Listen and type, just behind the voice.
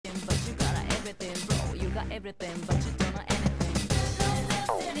got everything, but you don't know anything.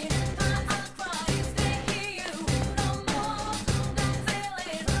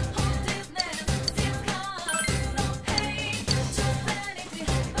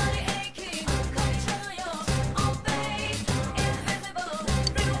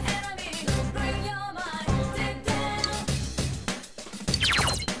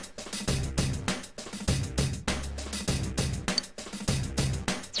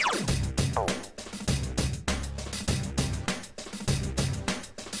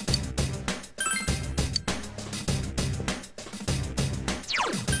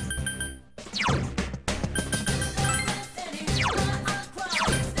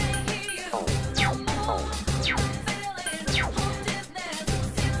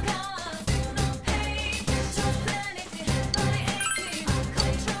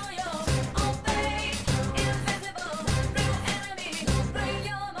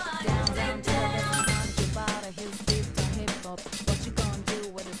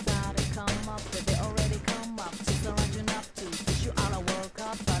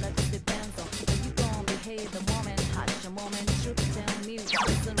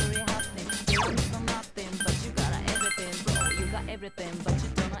 Everything, but you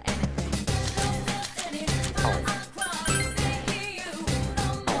don't know anything.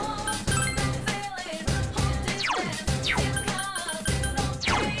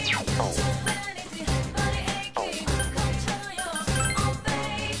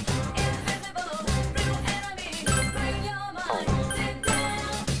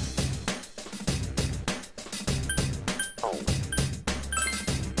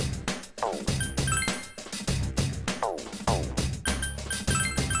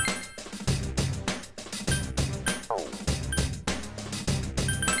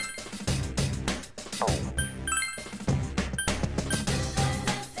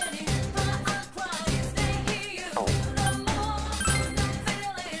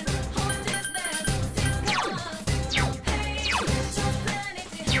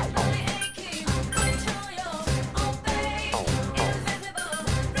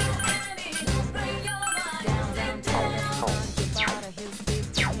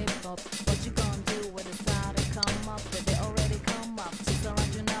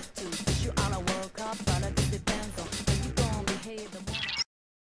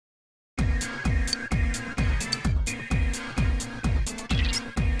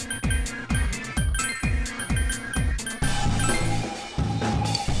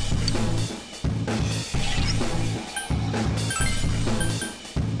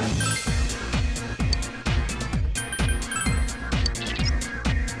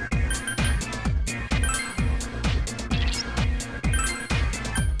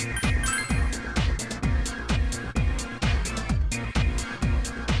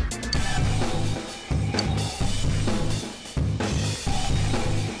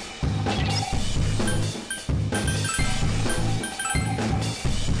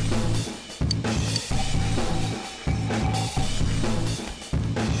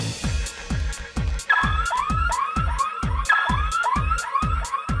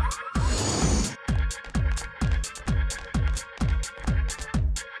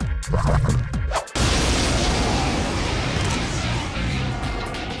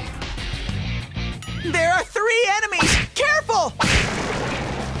 There are 3 enemies! Careful!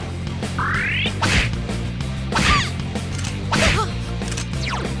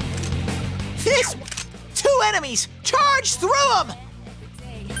 This... 2 enemies! Charge through them!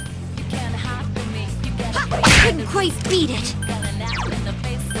 Couldn't quite beat it.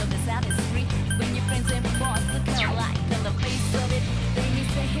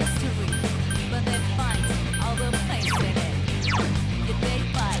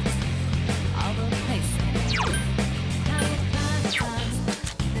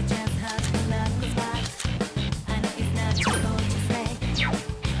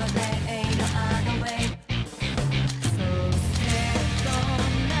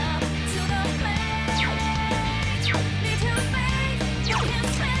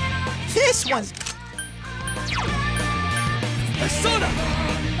 This one's... Persona!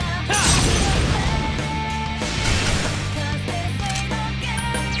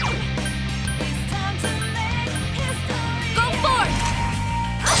 Go forth!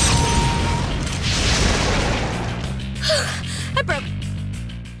 I broke.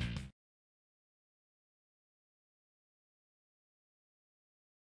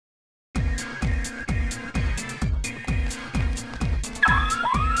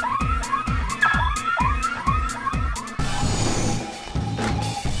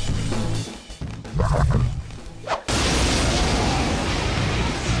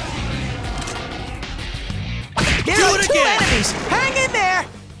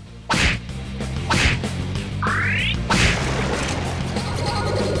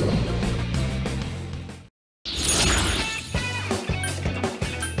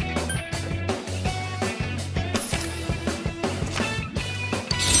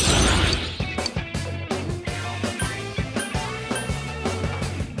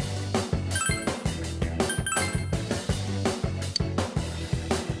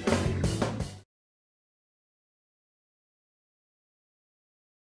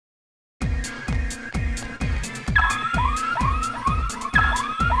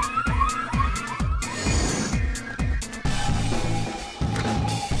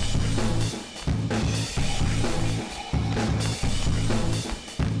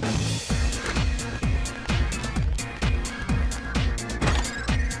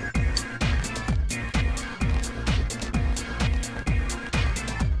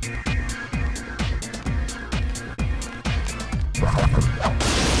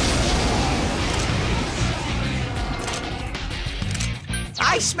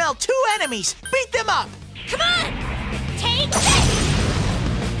 smell 2 enemies! Beat them up! Come on! Take this!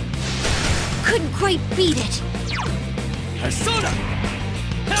 Couldn't quite beat it. Persona!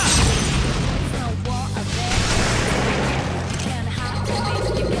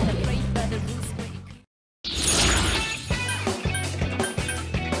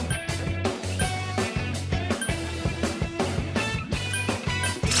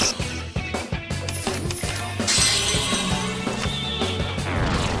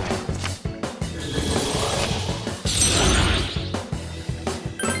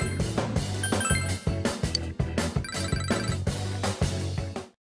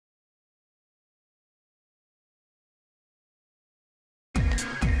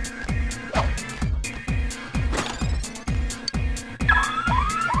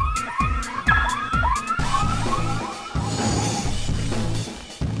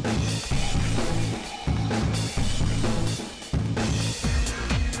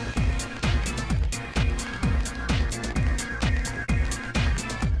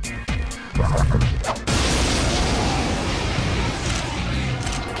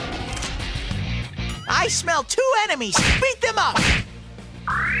 I smell 2 enemies! Beat them up!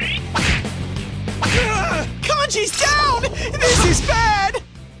 Kanji's down! This is bad!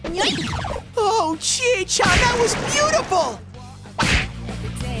 Oh, Chie-chan, that was beautiful!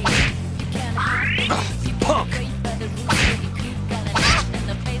 Punk!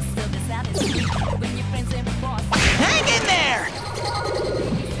 Hang in there!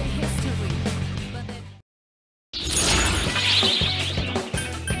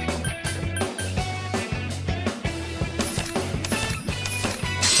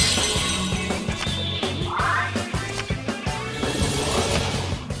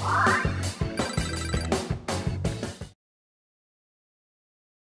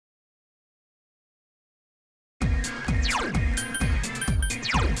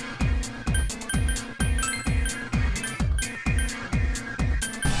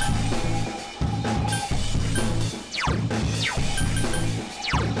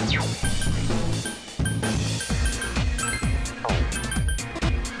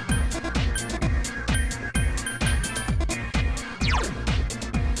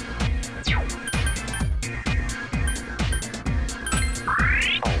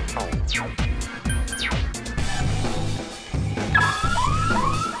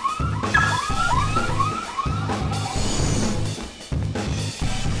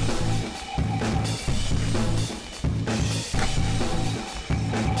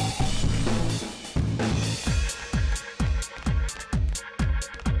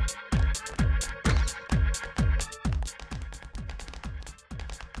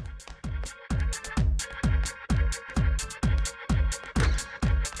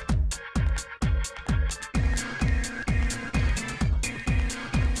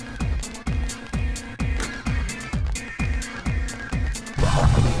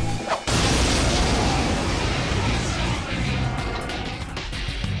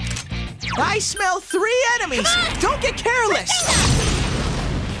 I smell 3 enemies! Don't get careless!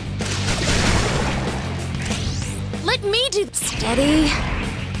 Let me do... Steady.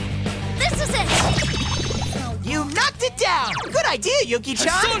 This is it! You knocked it down! Good idea, Yuki-chan!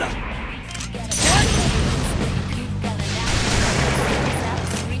 Persona!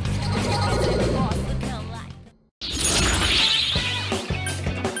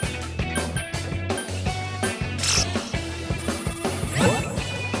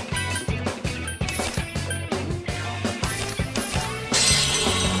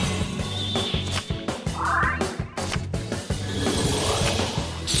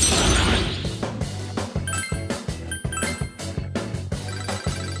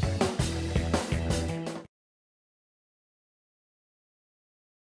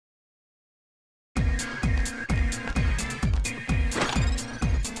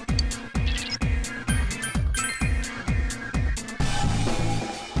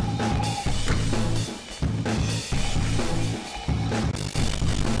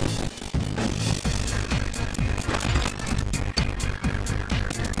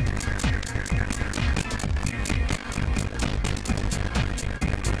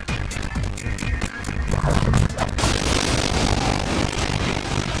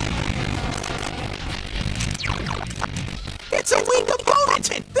 It's a weak opponent!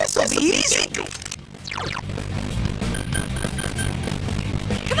 This'll be easy!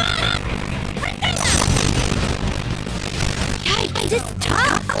 Come on! Just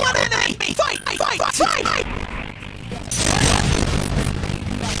stop! One enemy! Fight! Fight! Fight!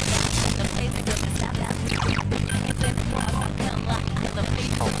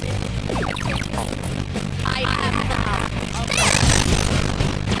 I have the... There!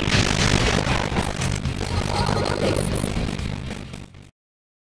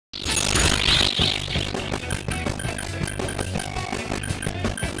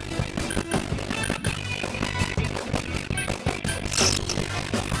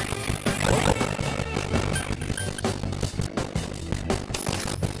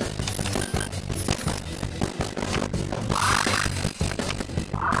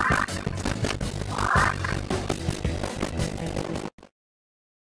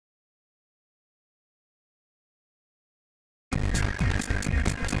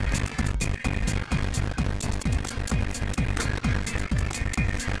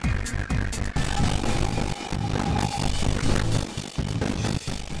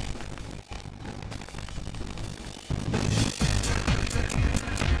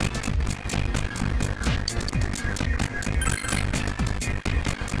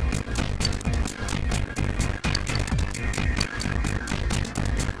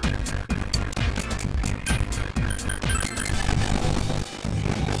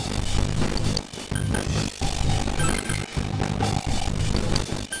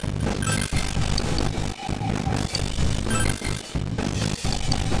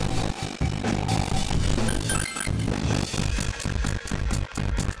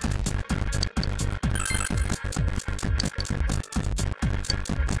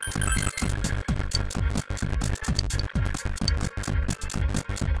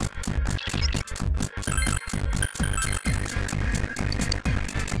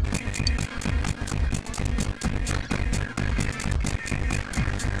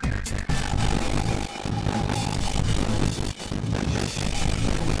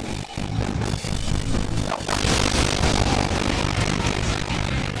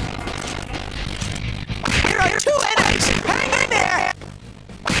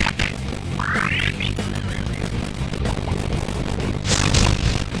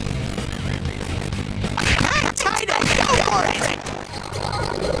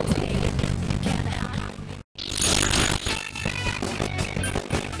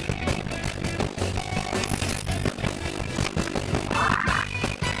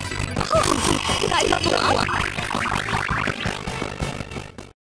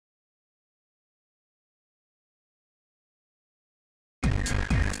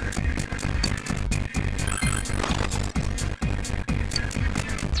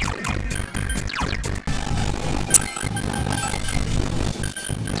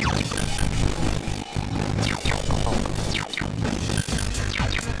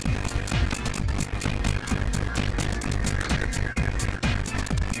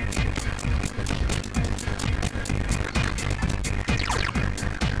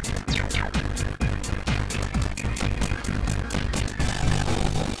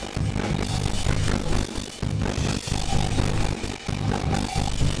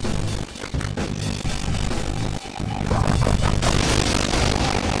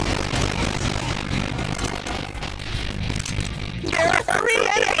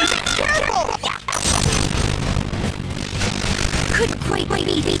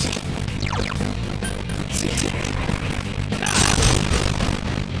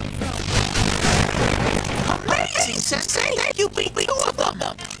 Sensei! You beat two of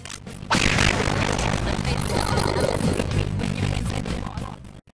them!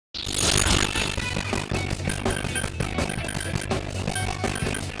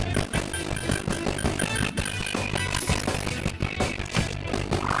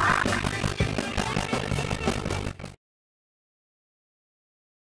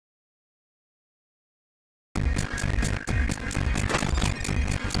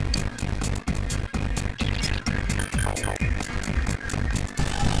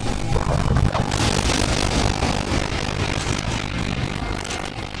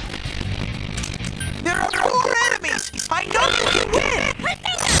 There are four enemies! I know you can win!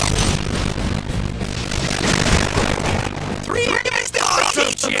 Three enemies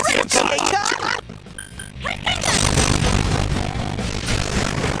defeated!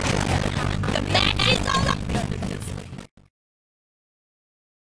 The match is over!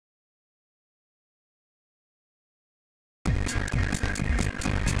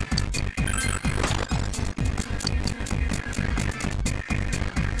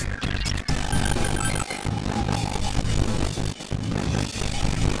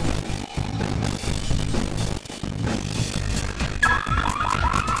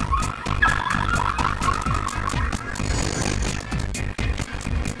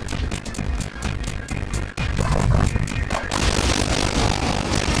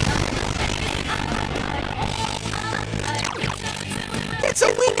 It's a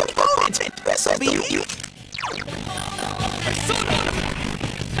weak opponent! This'll be you!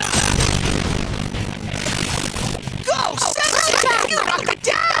 Go, Sensei! You knocked it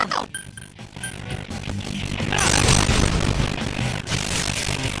down!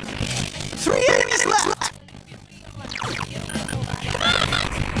 Three enemies left!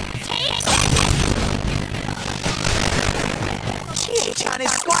 Chie-chan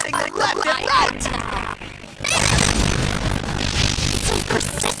is swatting them left and right!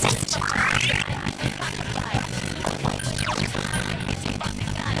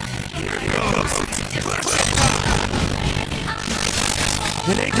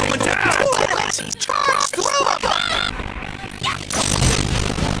 It ain't going down! Two enemies! Charge through them!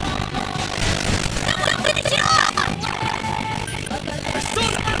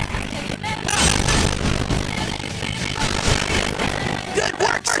 Good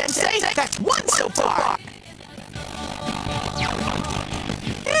work, Sensei! That's one so far!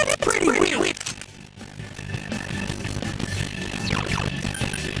 It's pretty weak!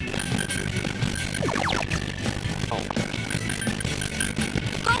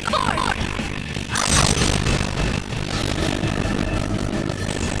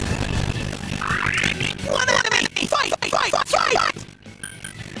 One enemy! Fight! Fight! Fight!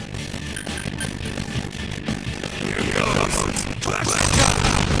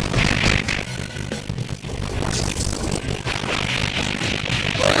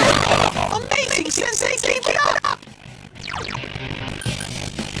 Amazing, Sensei! Keep it up!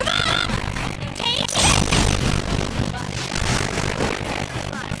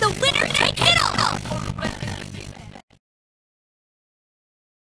 The winner take it all!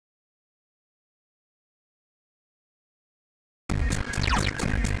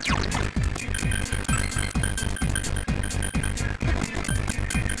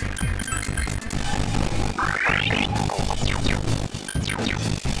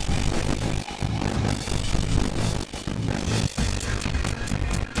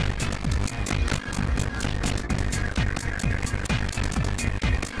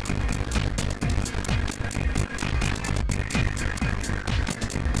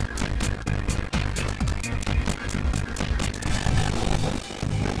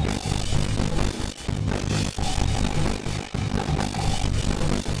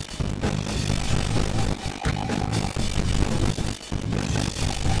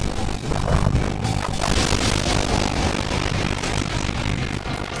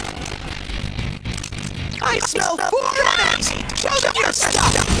 I smell four enemies! Show them your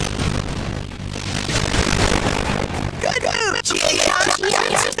stuff! Good move, Chie-chan!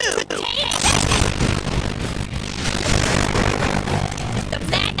 The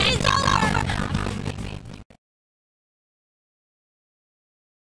match is over!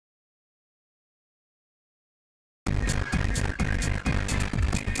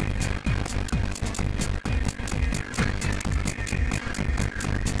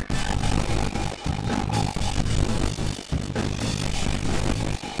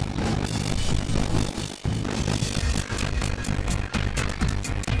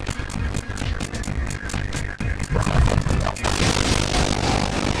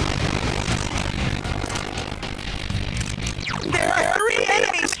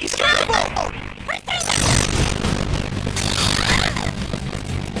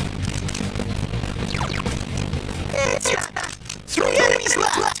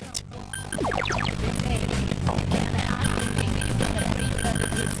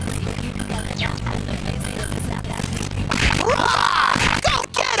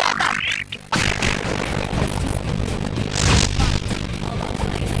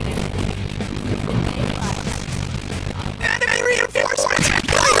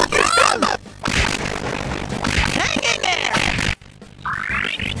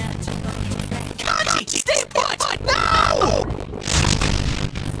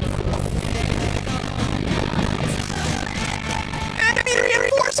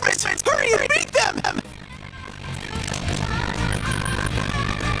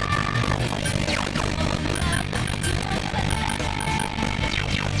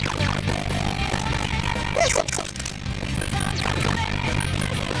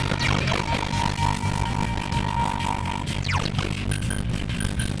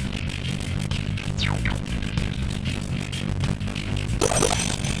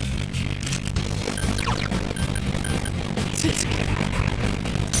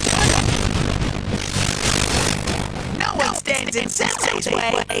 ends in Sensei's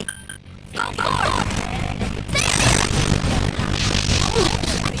way. Go forward! There!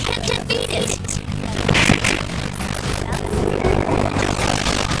 I can't defeat it!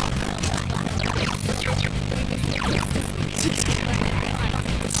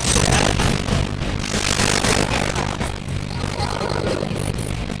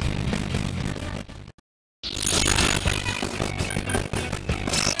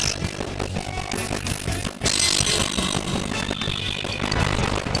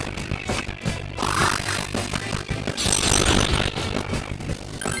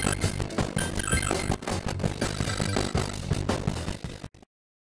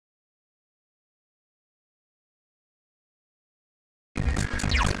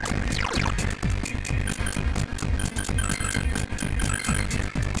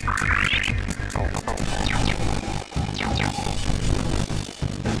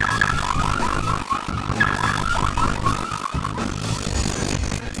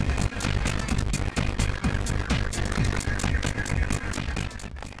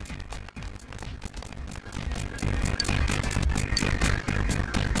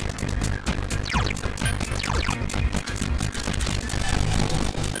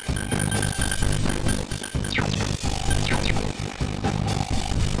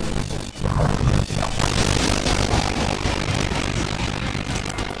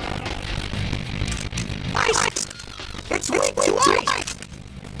 It's weak to ice!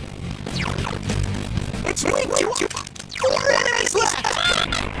 It's weak to 4 enemies left!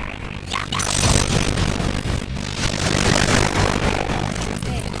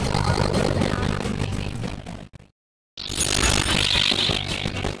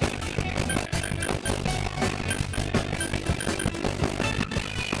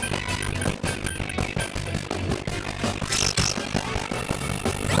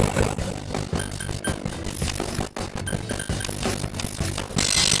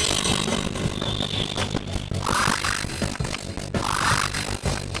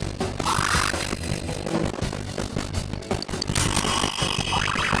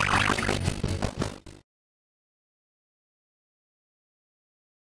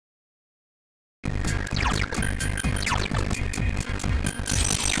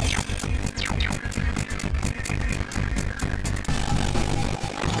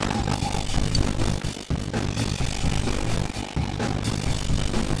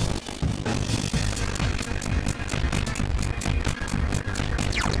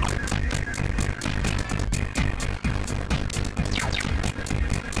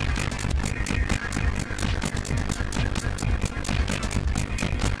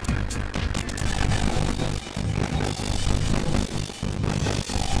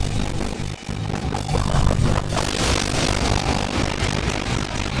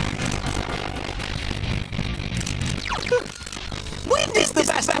 Wind is the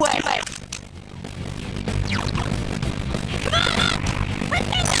best way!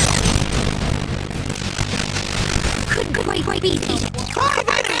 Couldn't quite beat me. 5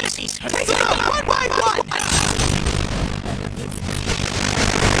 enemies! Take them out one by one!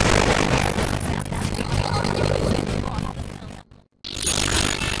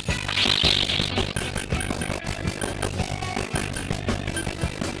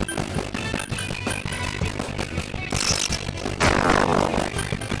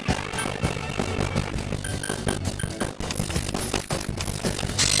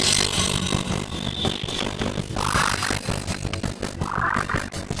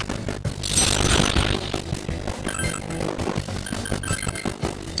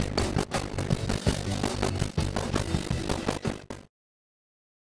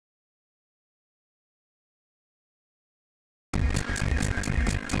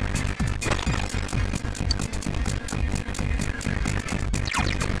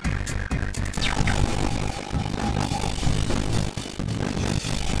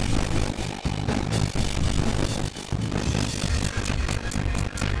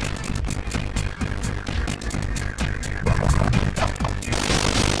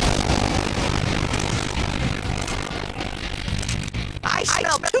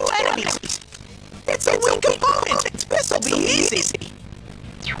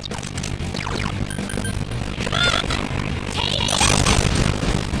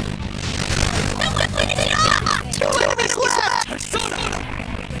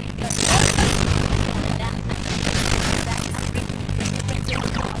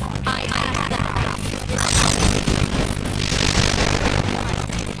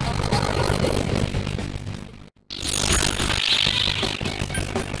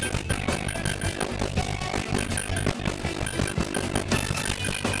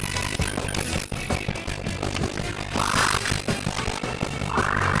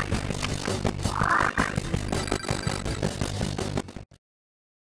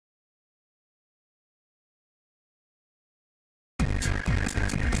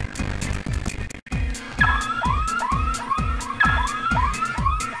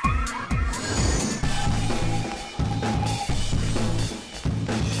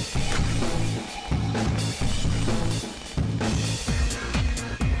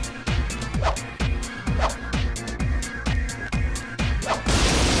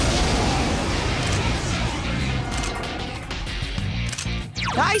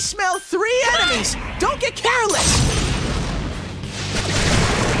 enemies! Don't get careless!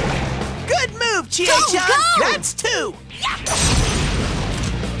 Good move, Chie-chan! Go! That's 2!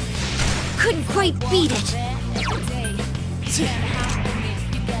 Couldn't quite beat it.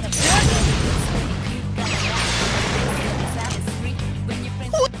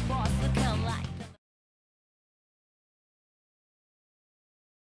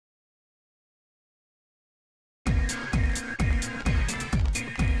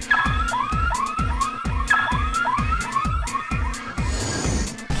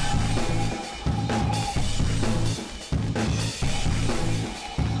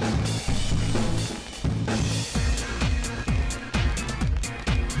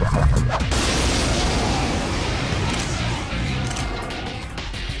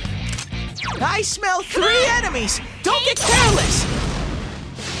 I smell 3 enemies! Don't get careless!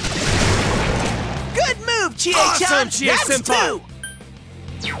 Good move, Chie-chan! Awesome, Chie That's Senpai.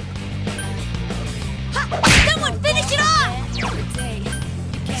 2! Someone finish it off!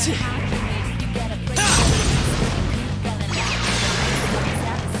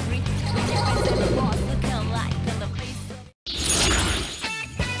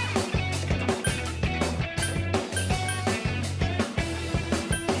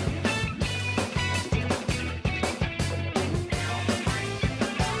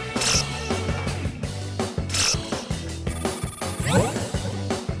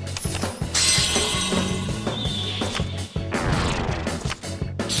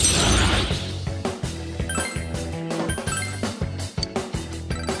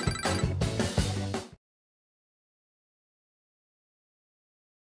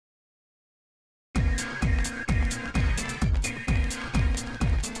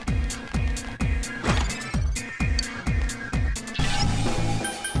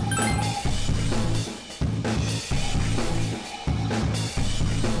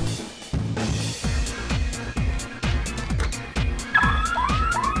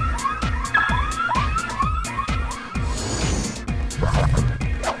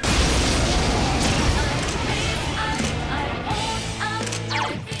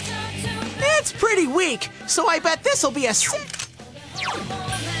 It's pretty weak, so I bet this'll be a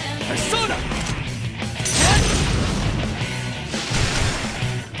Persona!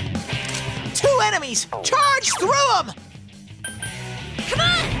 2 enemies! Charge through them! Come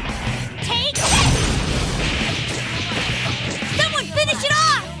on! Take this! Someone finish it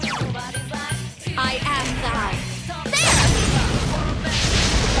off! I am thou. There!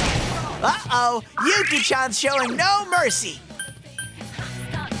 Uh-oh, Yuki-chan's showing no mercy!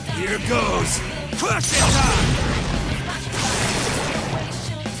 Here goes! Crush it time!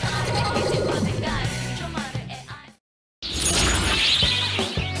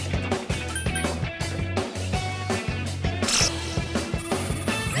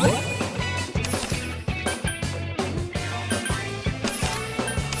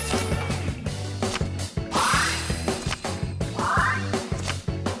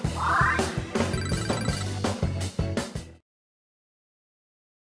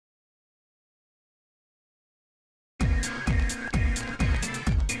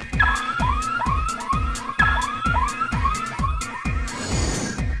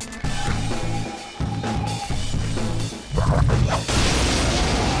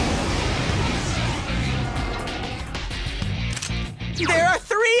 There are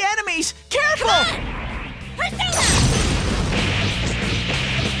 3 enemies! Careful! Persona!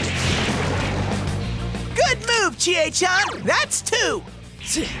 Good move, Chie-chan! That's 2!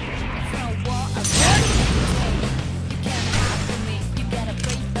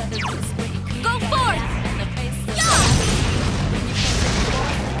 Go forth!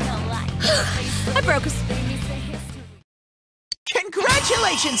 I broke a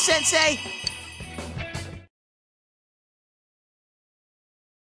Congratulations, Sensei!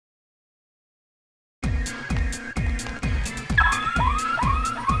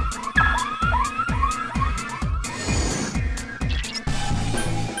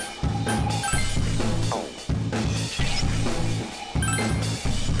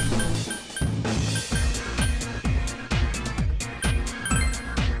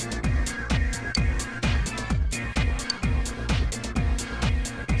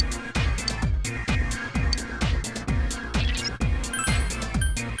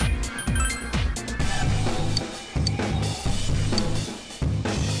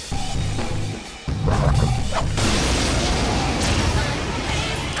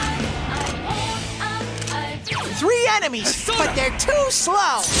 Enemies, but they're too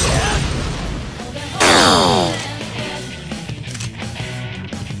slow!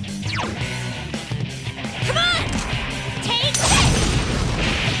 Come on! Take this!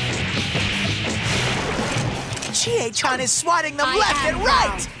 Chie-chan is swatting them I left am and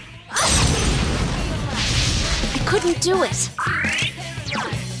right! I couldn't do it.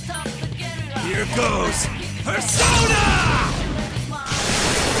 Here goes Persona!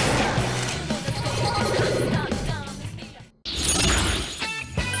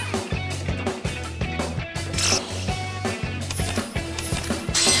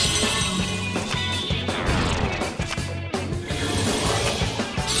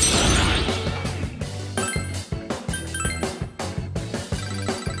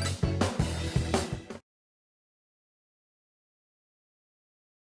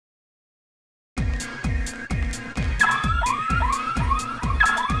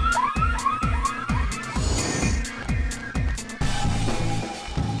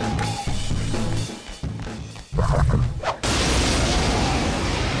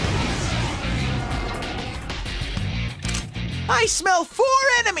 I smell 4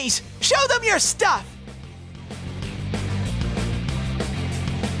 enemies! Show them your stuff!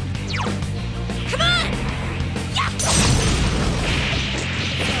 Come on!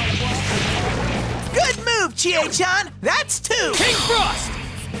 Good move, Chie-chan! That's 2! King Frost!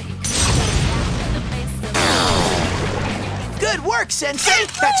 Good work, Sensei!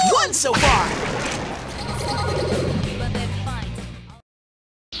 That's 1 so far!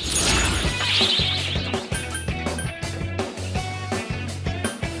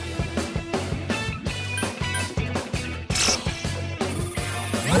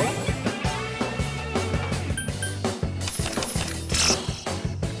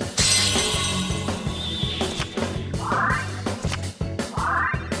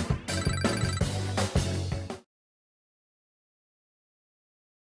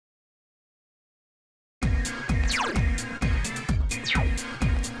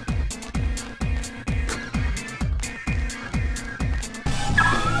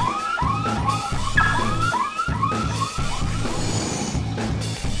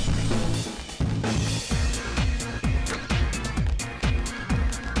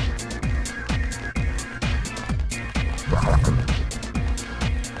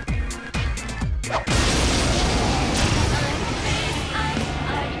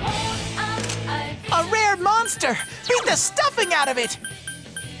 A rare monster! Beat the stuffing out of it!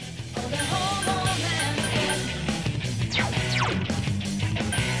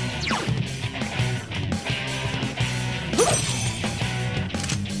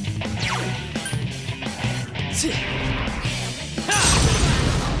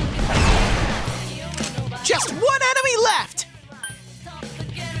 Just 1 enemy left!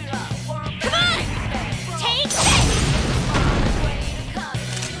 Come on! Take this!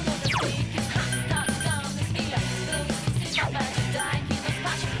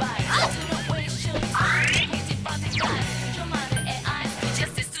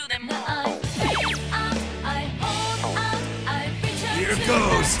 Here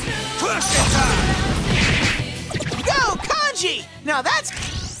goes crushing time! Go, Kanji! Now that's...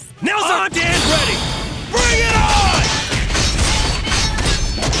 Now's our Dan ready! Bring it on!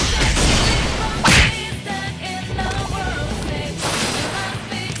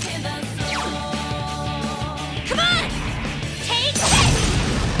 Come on! Take this!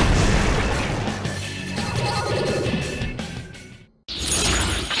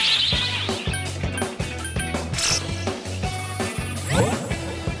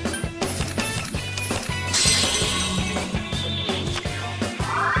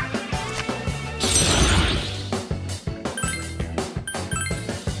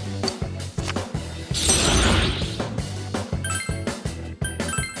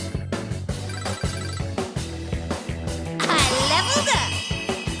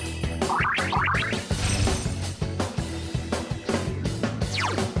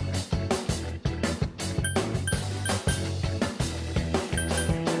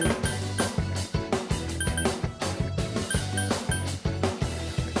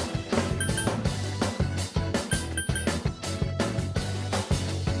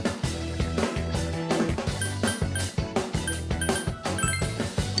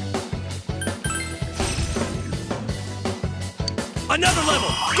 Another level!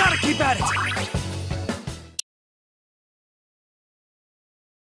 Gotta keep at it!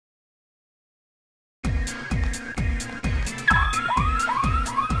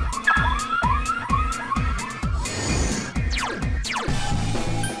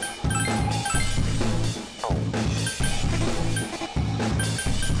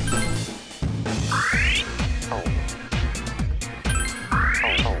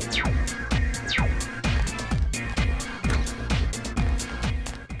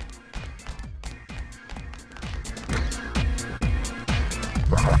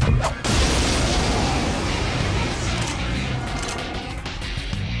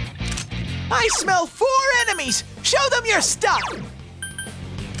 I smell 4 enemies! Show them your stuff!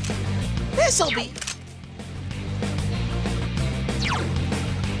 This'll be...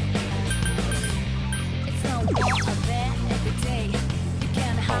 It's no war of that every day. You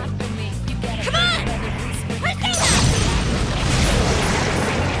can't hide from me. You gotta Come on!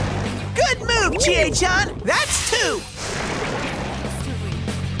 Good move, Chie-chan! That's 2! history,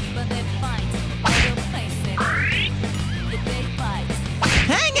 but they fight. Other places. But they fight.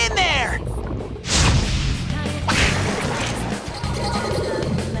 Hang in there!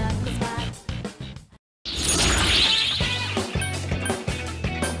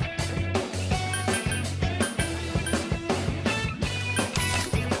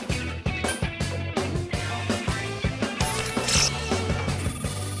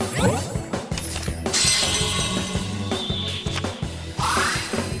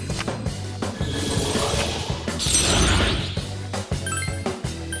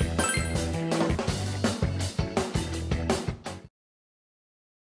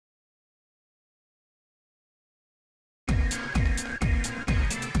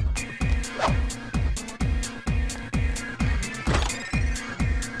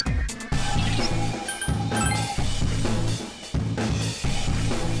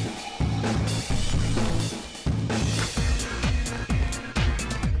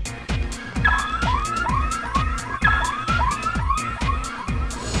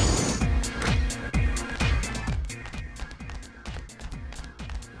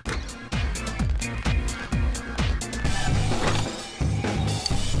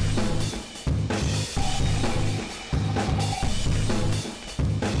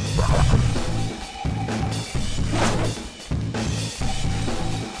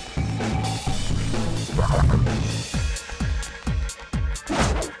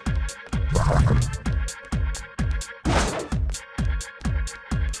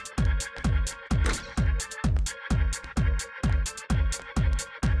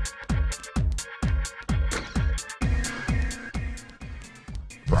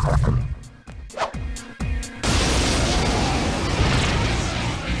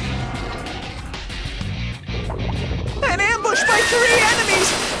 An ambush by 3 enemies!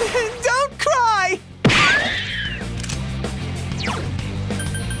 Don't cry!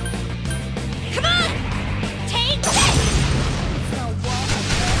 Come on! Take this! It's no war of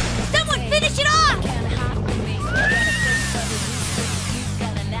that. Someone finish it off! You can't hide from me. You gotta face the resistance. You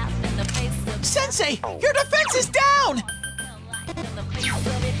gotta laugh in the face of Sensei, your defense is down! in the face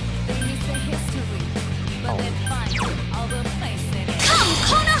of it. They miss the history, but they fight. Other places. Come,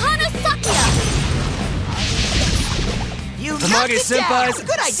 Konohana Sakia! You knocked Tamage it down! Senpai's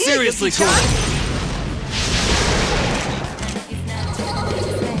Good idea, seriously Yuki-chan. cool. It's not too much to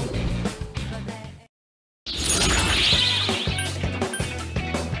say, but they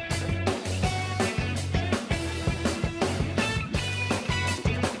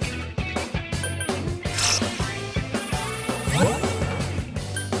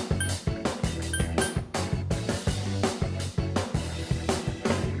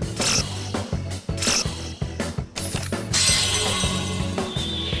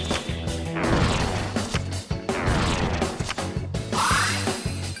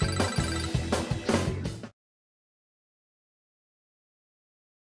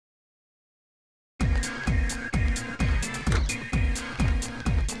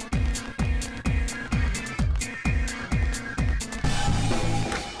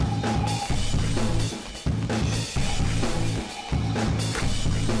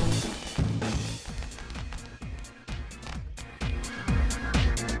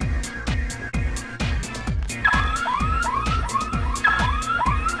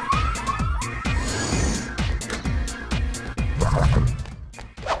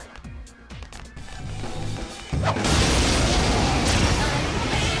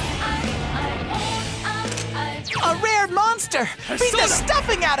A rare monster! Beat the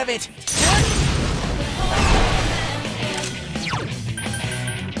stuffing out of it!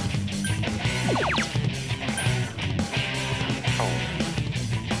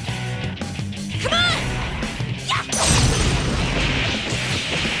 Come on! Yeah!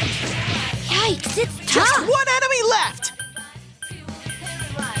 Yikes, it's Just tough! 1 enemy left!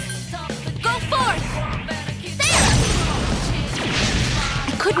 Go forth! There! I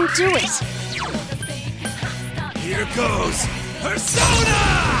couldn't do it. Here goes Persona!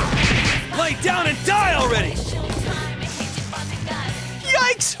 Lay down and die already!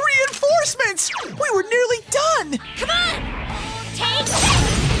 Yikes! Reinforcements! We were nearly done! Come on! Take this!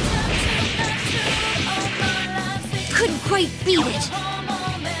 Couldn't quite beat it.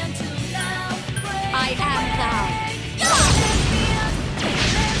 I am thou.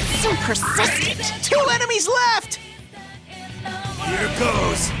 So persistent. 2 enemies left! Here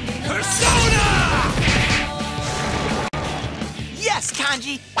goes Persona! Yes,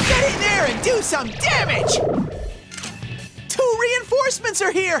 Kanji! Get in there and do some damage! 2 reinforcements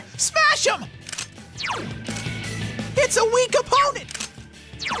are here! Smash them! It's a weak opponent!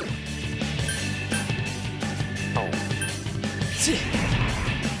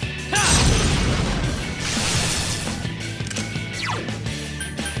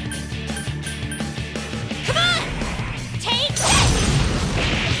 Come on! Take this!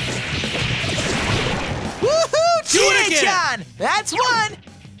 Woohoo! Do it again! Chie-chan! That's one!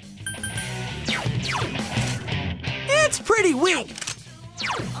 It's pretty weak.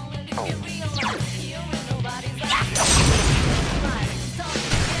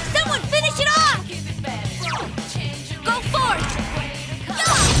 Someone finish it off! Go forth!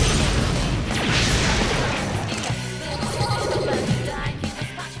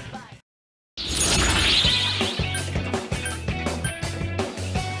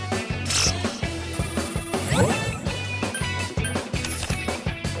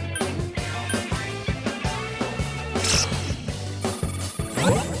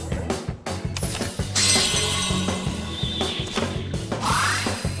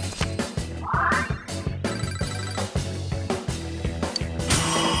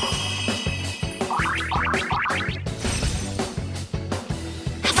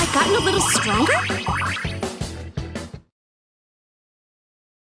 Have I gotten a little stronger?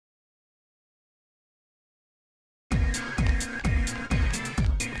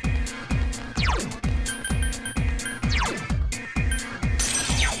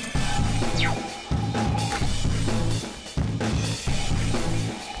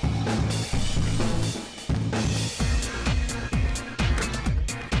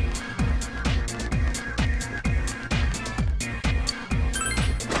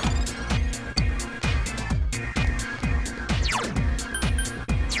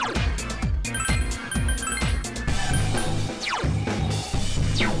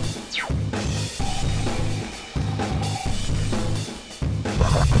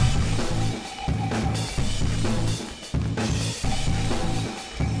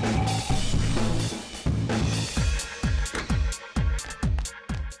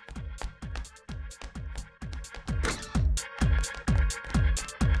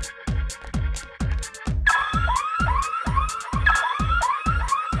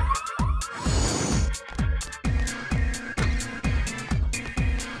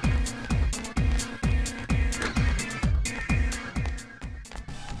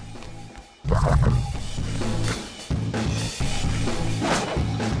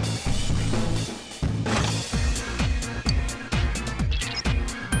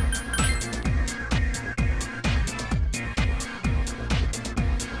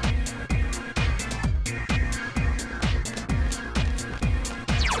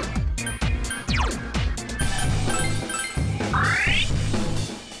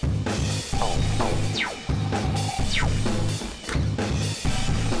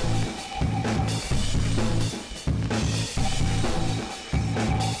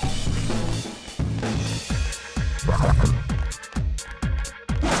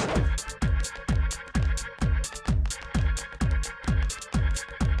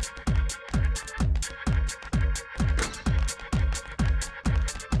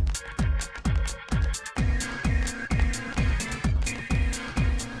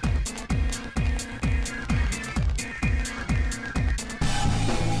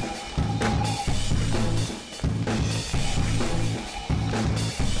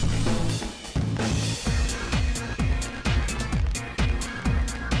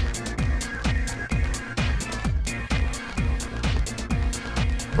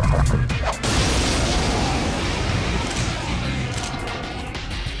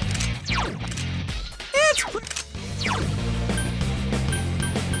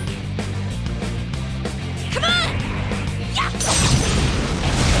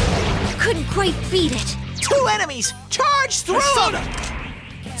 Couldn't quite beat it. 2 enemies! Charge through them!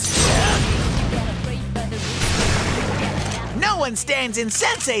 No one stands in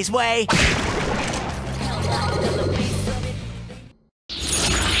Sensei's way!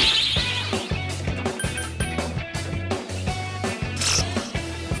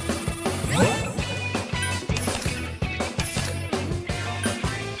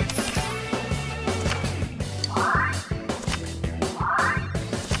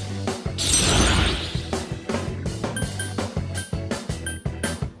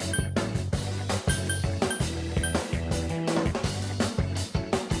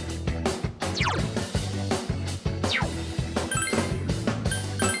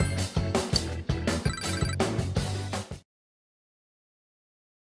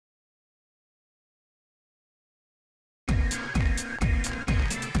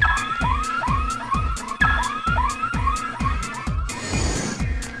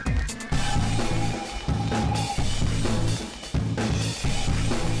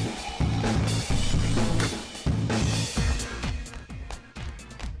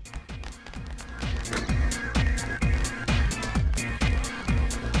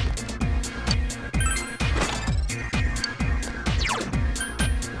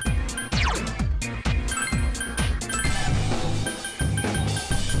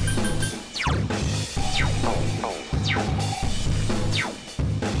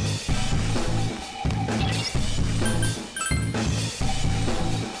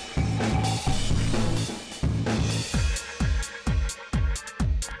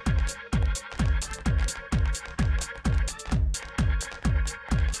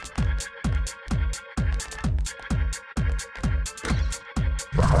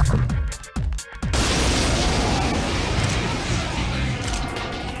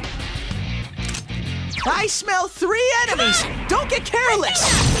 I smell 3 enemies! Don't get careless!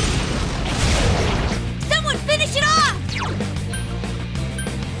 Someone finish it off!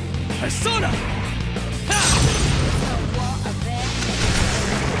 Persona!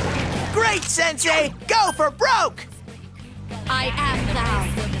 Great, Sensei! Go for broke! I am thou.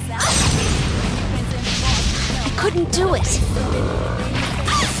 I couldn't do it.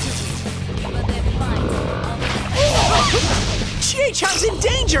 Chie-chan's in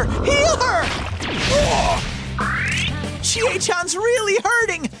danger! Heal her! Chie-chan's really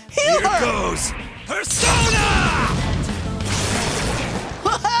hurting! Heal Here her! goes! Persona!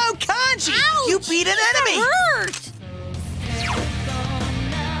 Whoa, Kanji! Ouch! You beat an enemy! Hurt!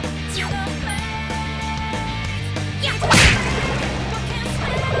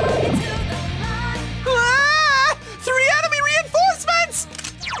 Ah! 3 enemy reinforcements!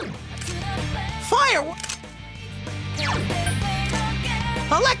 Fire!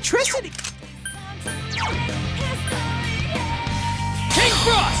 Electricity! King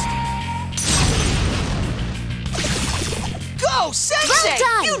Frost! Go, Sensei! Well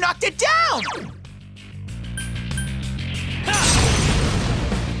done! You knocked it down!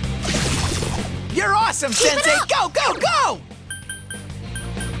 You're awesome, Sensei! up! Go, go, go!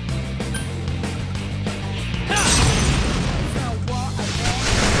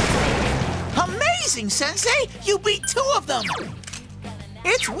 Amazing, Sensei! You beat 2 of them!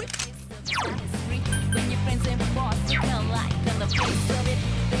 It's When your friends and boss look alike on the face of it,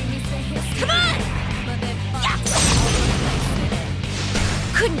 they miss the history. Come on! But they find all the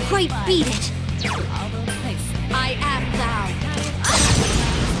places. Couldn't quite beat it. All the places. I am thou.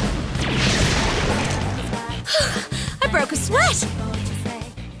 I broke a sweat.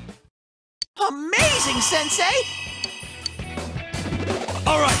 amazing, Sensei!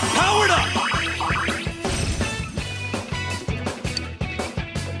 All right, powered up!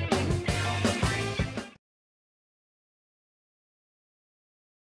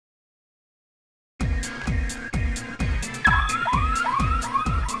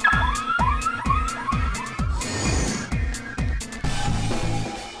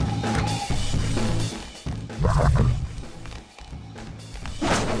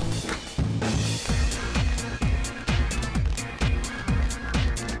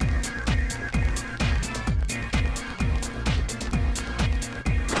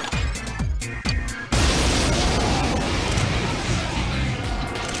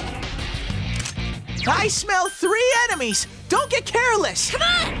 I smell 3 enemies! Don't get careless! Come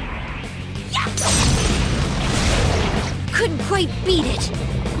on! Yeah. Couldn't quite beat it.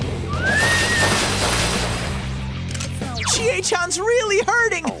 Chie-chan's really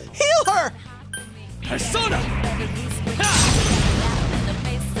hurting! Heal her! Persona!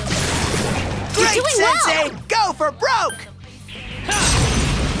 Great, doing Sensei! well. Go for broke!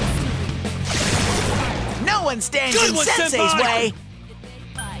 No one stands Good in one, Sensei's Senpai. way!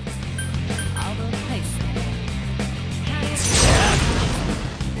 All the places.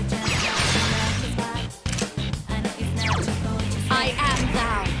 I am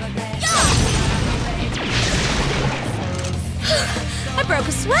thou. I broke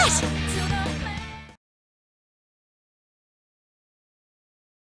a sweat.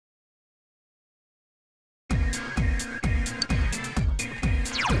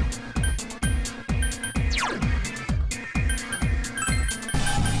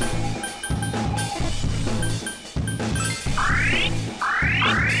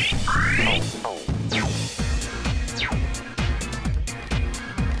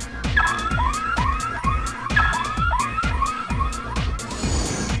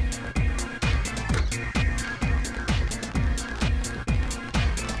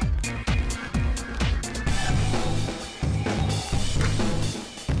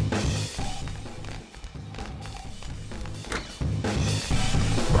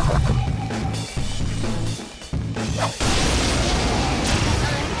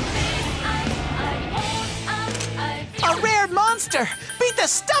 A rare monster! Beat the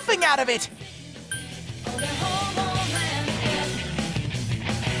stuffing out of it!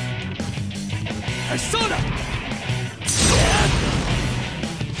 Persona!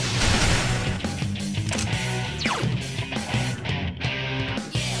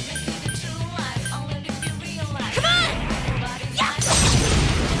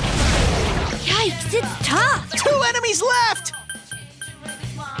 Yikes, it's tough. 2 enemies left!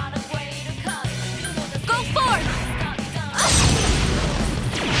 Go forth.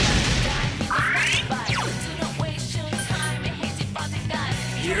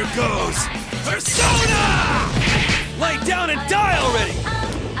 Here goes! Persona! Lay down and die already!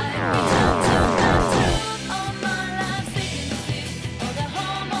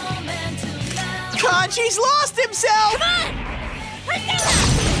 Kanji! Kanji's lost himself! Come on! Persona!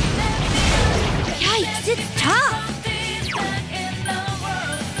 Yikes, it's tough!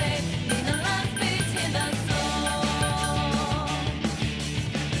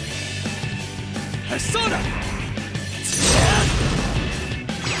 Persona!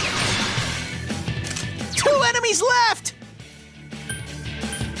 2 enemies left!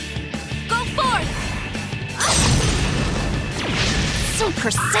 Go forth! So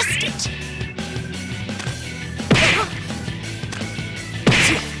persistent!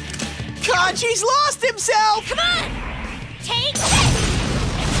 Kanji's lost himself! Come on! Take this!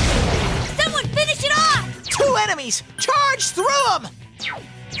 Someone finish it off! 2 enemies! Charge through them!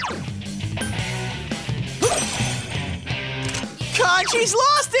 Kanji's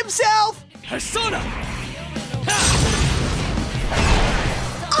lost himself! Persona!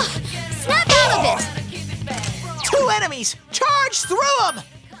 Snap out of it! 2 enemies! Charge through them!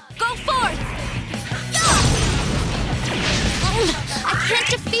 Go forth! I can't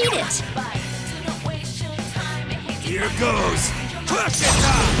defeat it! Here goes! Crush it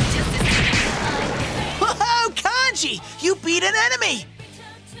time! Whoa, Kanji! You beat an enemy!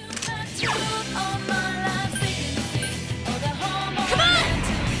 Come on!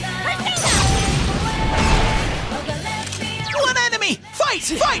 Persona! 1 enemy! Fight!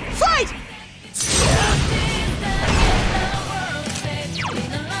 Fight! Fight!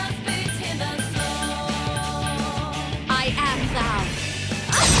 I am thou.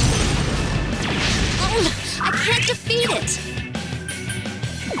 I can't defeat it!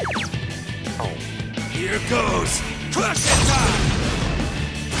 Here goes! Crush it time!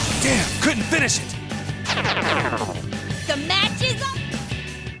 Damn, couldn't finish it! The match is up!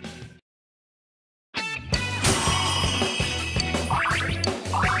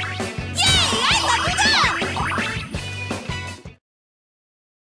 Yay! I leveled up!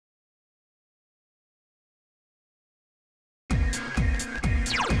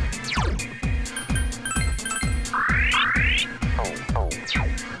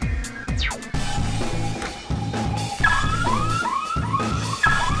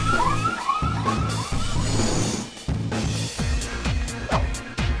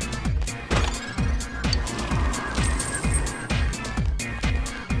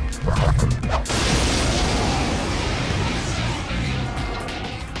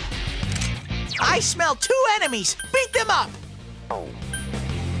 I smell 2 enemies! Beat them up!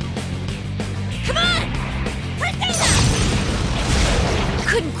 Come on! Persona!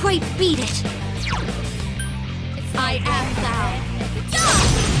 Couldn't quite beat it. I am thou.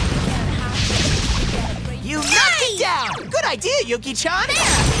 You knocked it down! Good idea, Yuki-chan!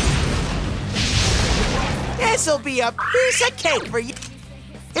 This'll be a piece of cake for you!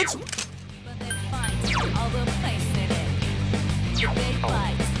 It's...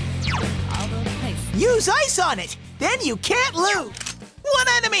 Use ice on it! Then you can't lose! 1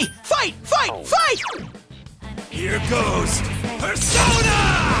 enemy! Fight! Fight! Fight! Here goes!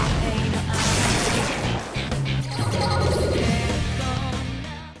 Persona!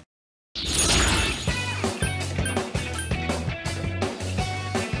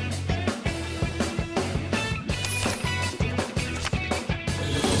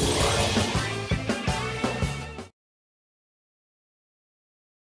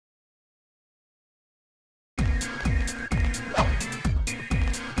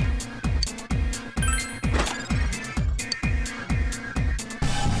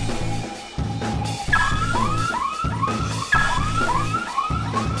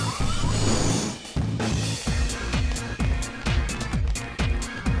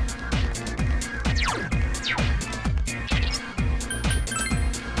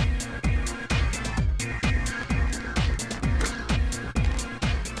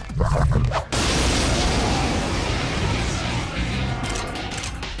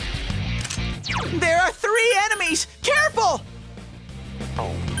 There are 3 enemies! Careful!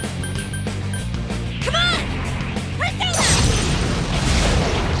 Come on! Persona!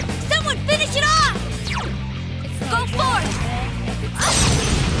 Someone finish it off! Go forth!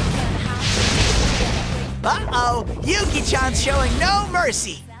 Uh-oh! Yuki-chan's showing no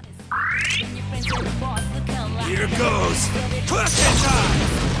mercy! Here goes! Crush it time!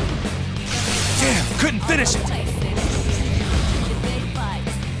 Damn, couldn't finish it!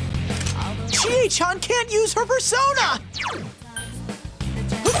 Chie-chan can't use her persona!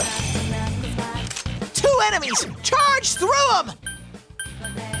 2 enemies! Charge through them!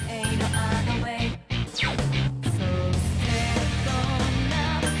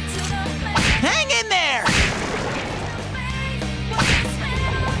 Hang in there!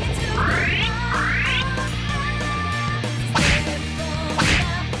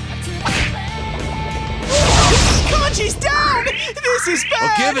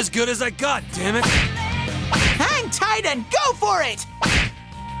 give as good as I got, damn it! Hang tight and go for it!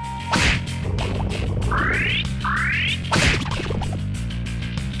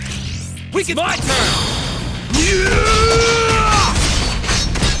 It's my turn!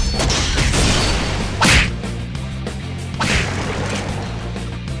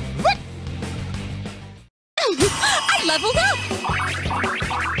 I leveled up!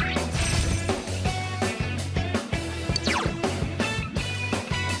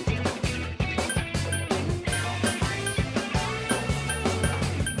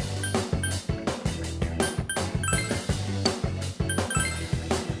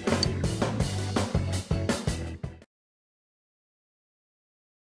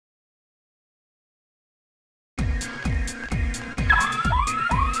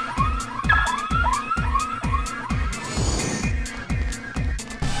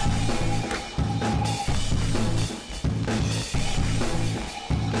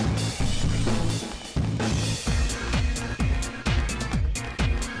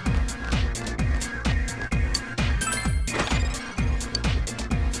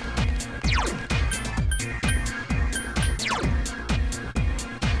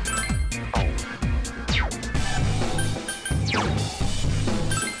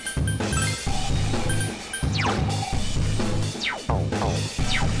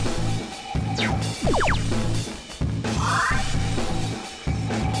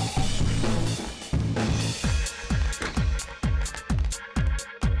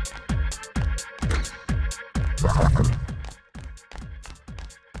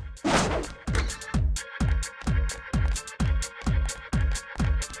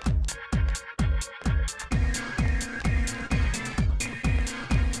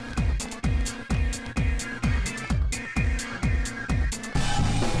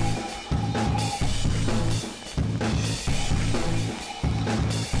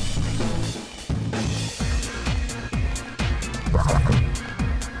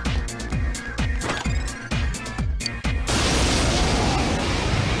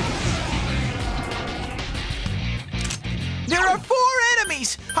 There are 4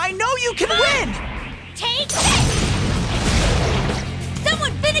 enemies! I know you can win! Take this!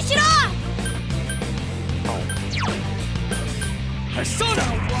 Someone finish it off! Persona!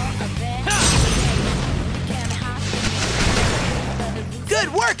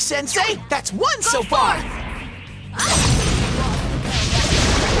 Good work, Sensei! That's 1 so far!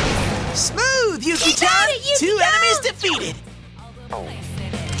 Smooth, Yuki-chan! Keep at it, Yuki-chan! 2 enemies defeated!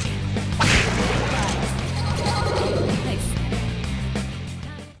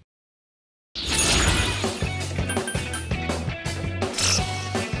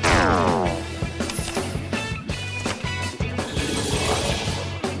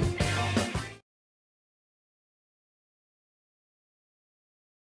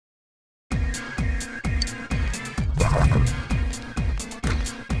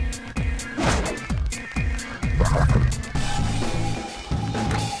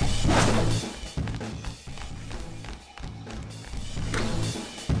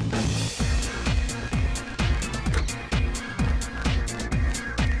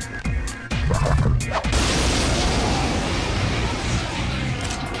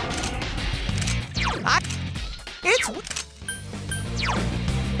 It's...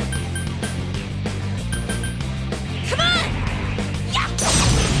 Come on! Yeah!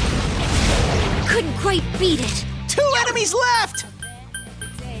 Couldn't quite beat it. 2 enemies left!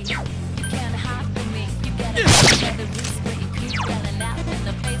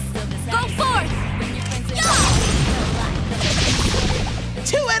 Go forth! Yeah!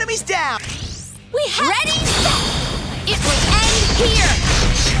 2 enemies down! We have... Ready, set! It will end here!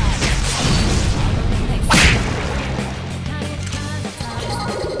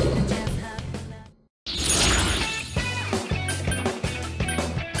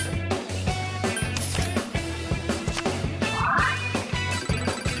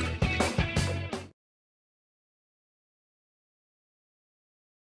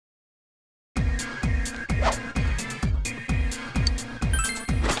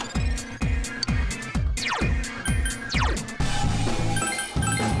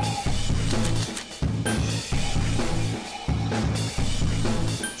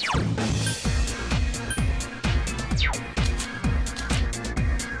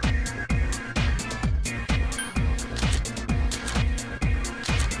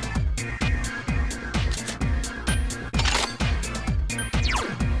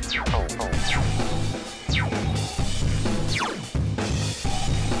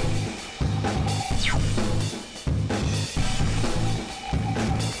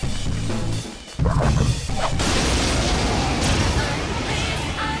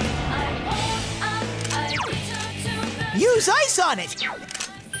 Use ice on it! King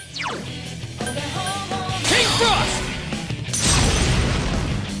Frost!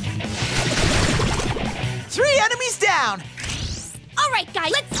 3 enemies down! All right,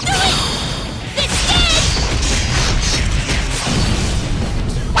 guys, let's do it! This is...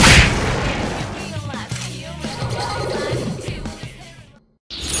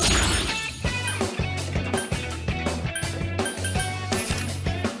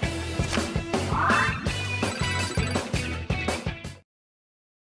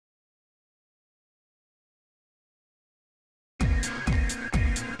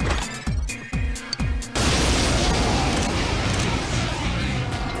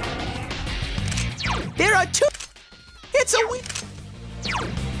 There are 2. It's a win.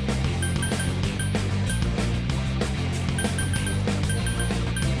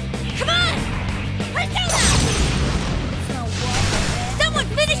 Come on! Persona! Someone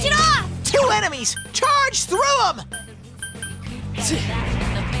finish it off! 2 enemies! Charge through them!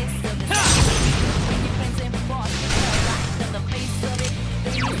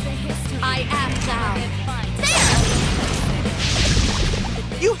 I am thou. There!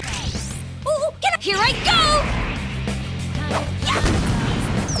 You... Ooh, get up! Here I go!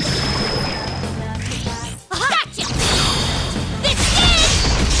 Gotcha! This is...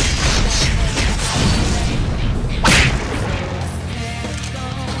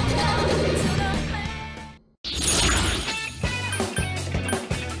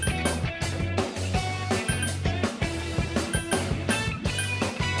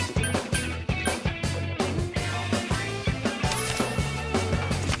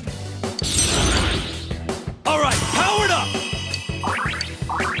 All right, powered up!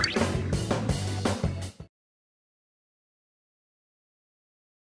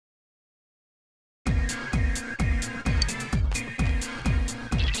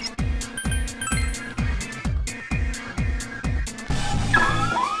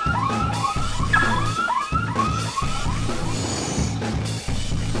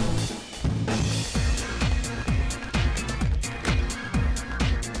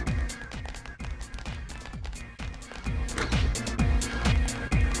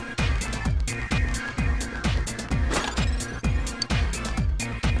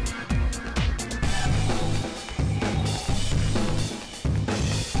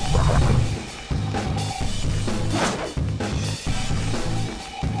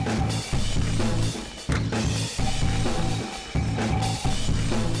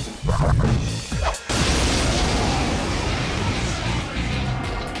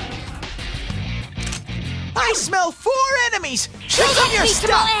 I smell 4 enemies! Show them your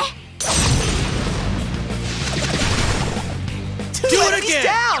stuff! 2 Do it enemies again!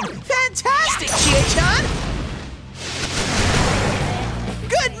 down! Fantastic, Chie-chan!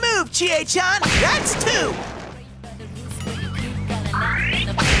 Good move, Chie-chan! That's 2!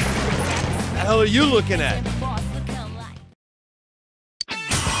 The hell are you looking at?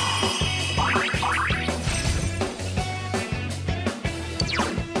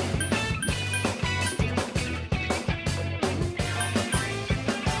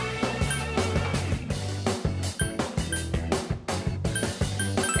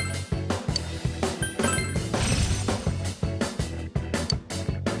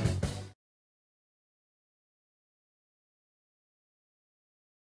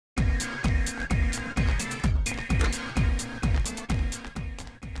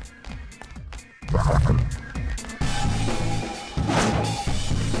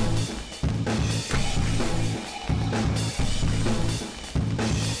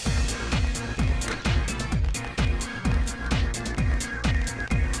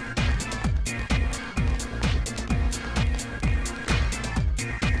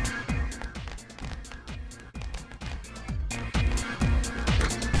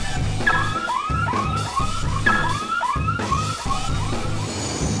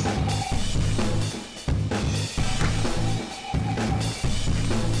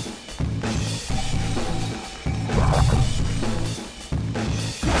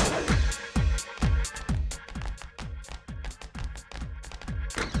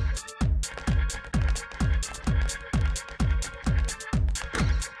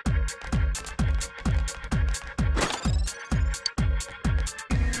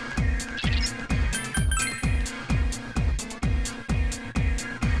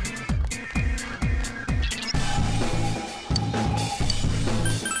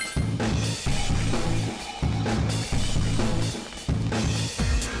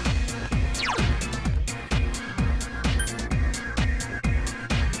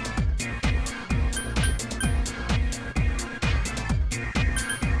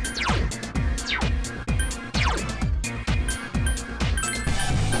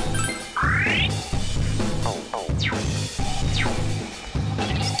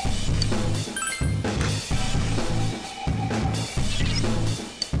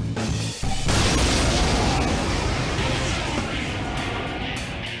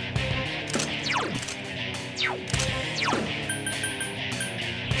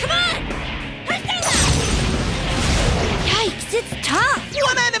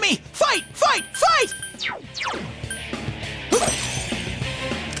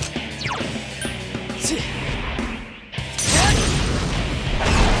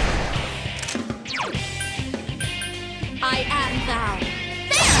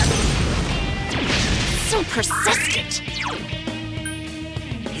 So persistent.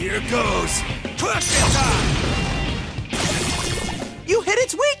 Here goes. Crush it time! You hit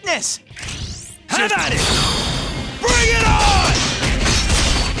its weakness! Have at it! Bring it on!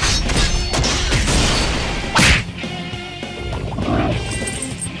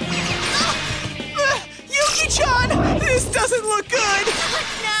 Yuki-chan! This doesn't look good!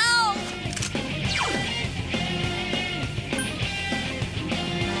 No!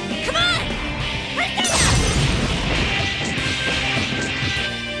 Come on!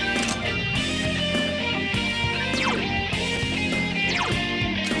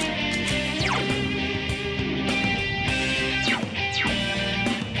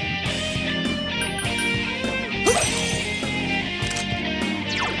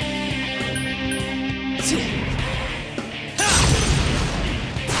 Persona!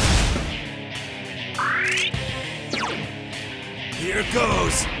 Here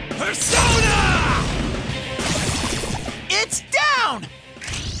goes Persona! It's down!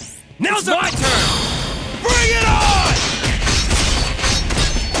 Now's my turn! Bring it on!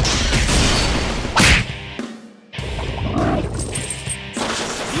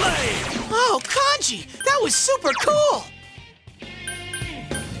 Lame! Oh, Kanji! That was super cool!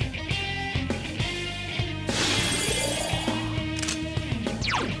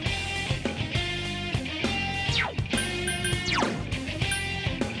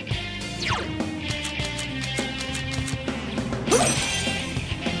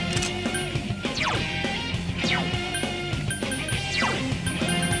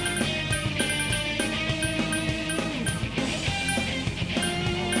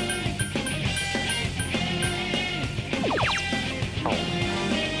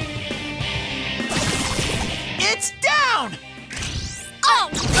 It's down! All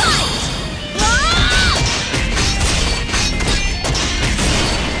right!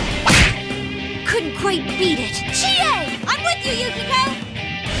 Couldn't quite beat it. Chie! I'm with you, Yukiko!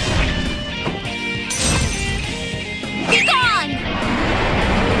 Be gone!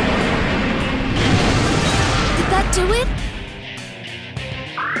 Did that do it?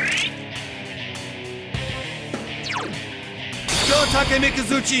 Go,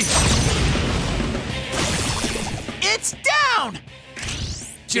 Takemikazuchi! It's down!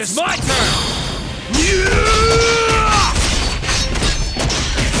 Just my turn!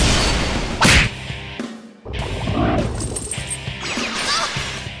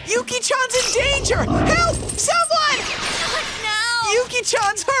 Yuki-chan's in danger! Help! Someone! No!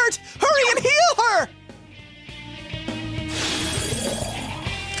 Yuki-chan's hurt! Hurry and heal her!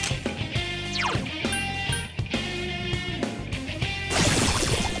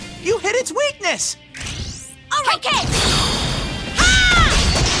 You hit its weakness! All right, okay.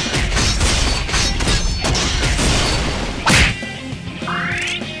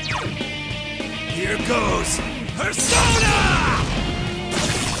 Here goes Persona!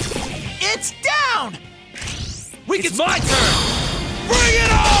 It's down! It's my turn! Bring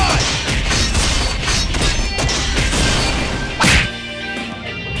it on!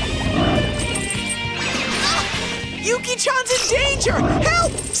 Yuki-chan's in danger!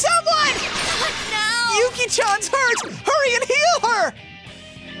 Help! Someone! No! Yuki-chan's hurt! Hurry and heal her!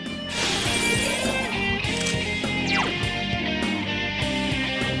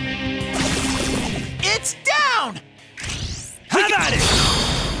 It's down! Have at it!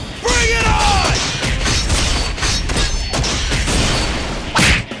 Bring it on!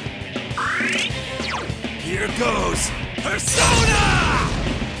 Here goes Persona!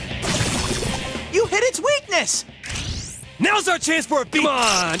 You hit its weakness! Now's our chance for a beat! Come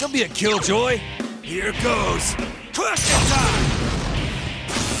on, don't be a killjoy! Here goes Crush it time!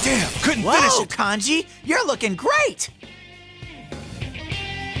 Damn, couldn't finish Whoa, it! Kanji! You're looking great!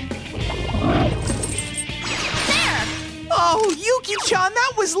 There! Oh, Yuki-chan,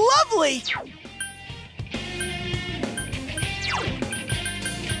 that was lovely!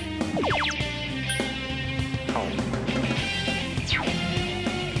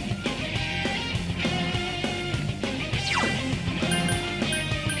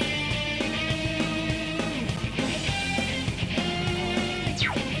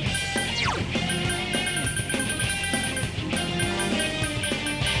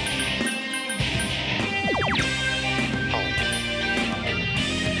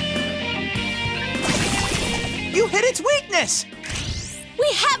 You hit its weakness! We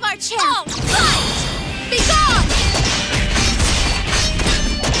have our chance! All right! Be gone!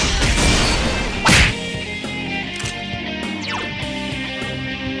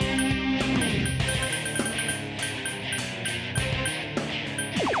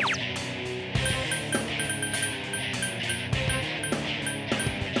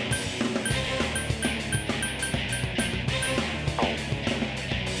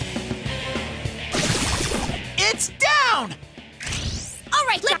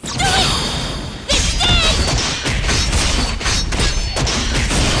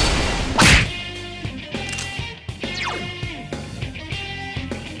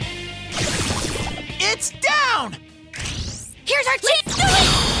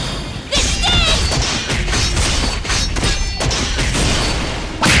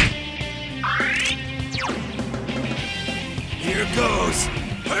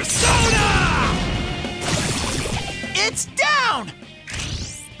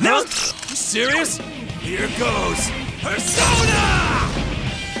 serious? Here goes. Persona!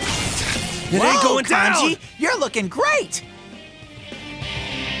 It ain't Whoa, going Kanji, down! you're looking great!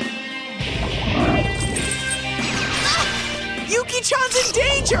 Yuki-chan's in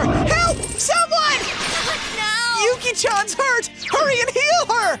danger! Help! Someone! No! Yuki-chan's hurt! Hurry and heal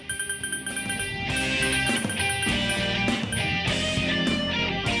her!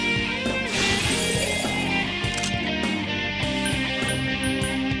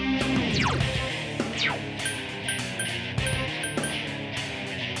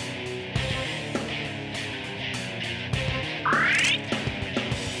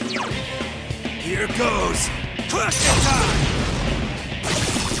 Here goes. Question time!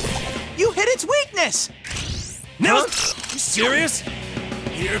 You hit its weakness! Now, you serious?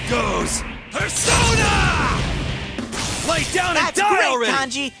 Here goes. Persona! Lay down and That's die great, already!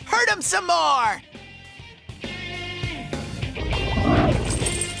 Kanji! Hurt him some more!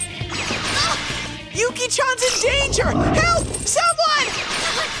 Yuki-chan's in danger! Help! Someone!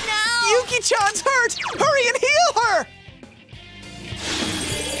 No! Yuki-chan's hurt! Hurry and heal her!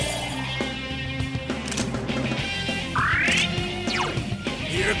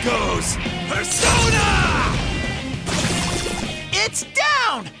 Here goes. Persona! It's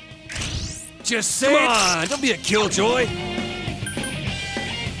down! Just say Come on, don't be a killjoy.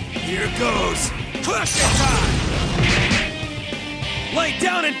 Here goes. Question time! Lay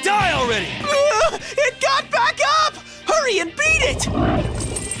down and die already! It got back up! Hurry and beat it!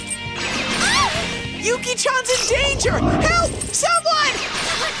 Yuki-chan's in danger! Help! Someone!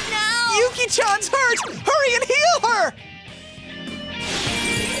 No! Yuki-chan's hurt! Hurry and heal her!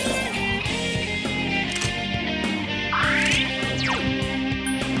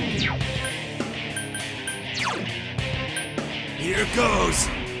 Here goes.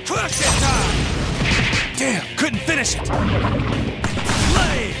 Question time! Damn, couldn't finish it.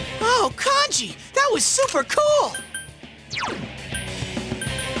 Lay! Oh, Kanji! That was super cool!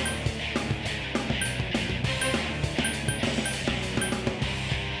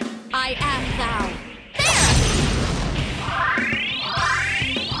 I am thou.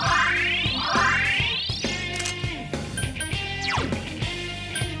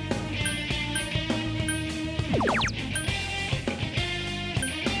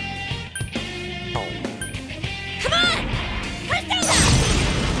 Come on! Persona!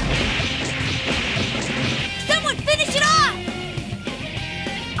 Someone finish it off!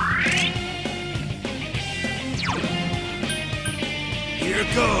 Here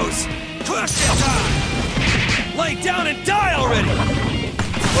goes. Question time! Lay down and die already!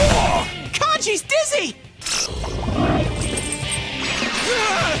 Oh! Kanji's dizzy!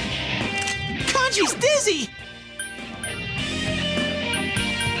 Kanji's dizzy!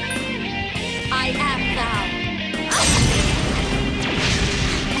 I am thou.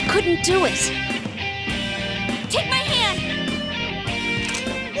 I couldn't do it. Take my hand!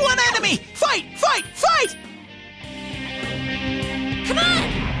 One enemy! Fight! Fight! Fight! Come on!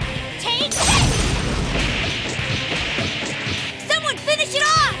 Take this! Someone finish it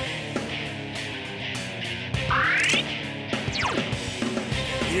off!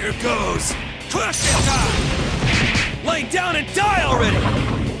 Here goes. Question time! Lay down and die already!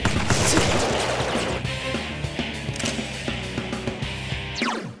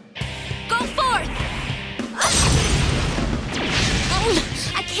 Go forth!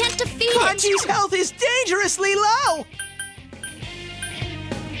 Oh, I can't defeat it. Kanji's health is dangerously low!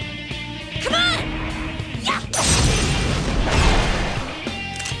 Come on! Yeah!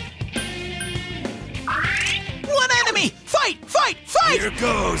 One enemy! Fight! Fight! Fight! Here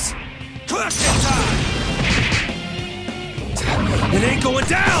goes. Question time! It ain't going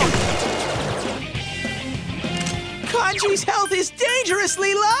down! Kanji's health is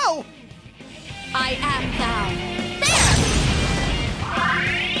dangerously low! I am thou.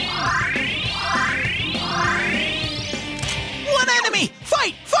 One enemy!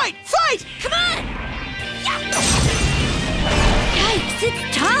 Fight! Fight! Fight! Come on! Yeah! Yikes, it's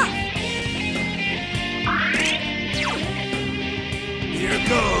tough! Here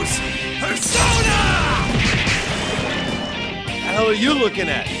goes. Persona! The hell are you looking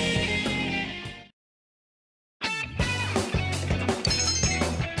at?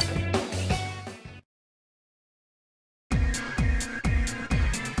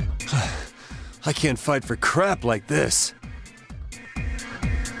 I can't fight for crap like this.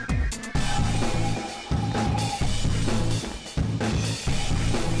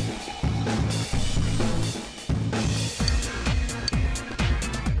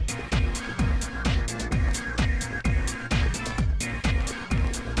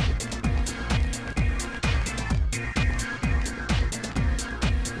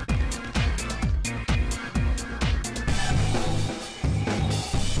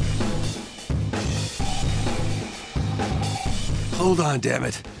 Hold on, damn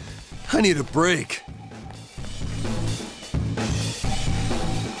it. I need a break.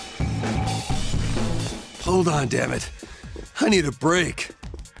 Hold on, damn it. I need a break.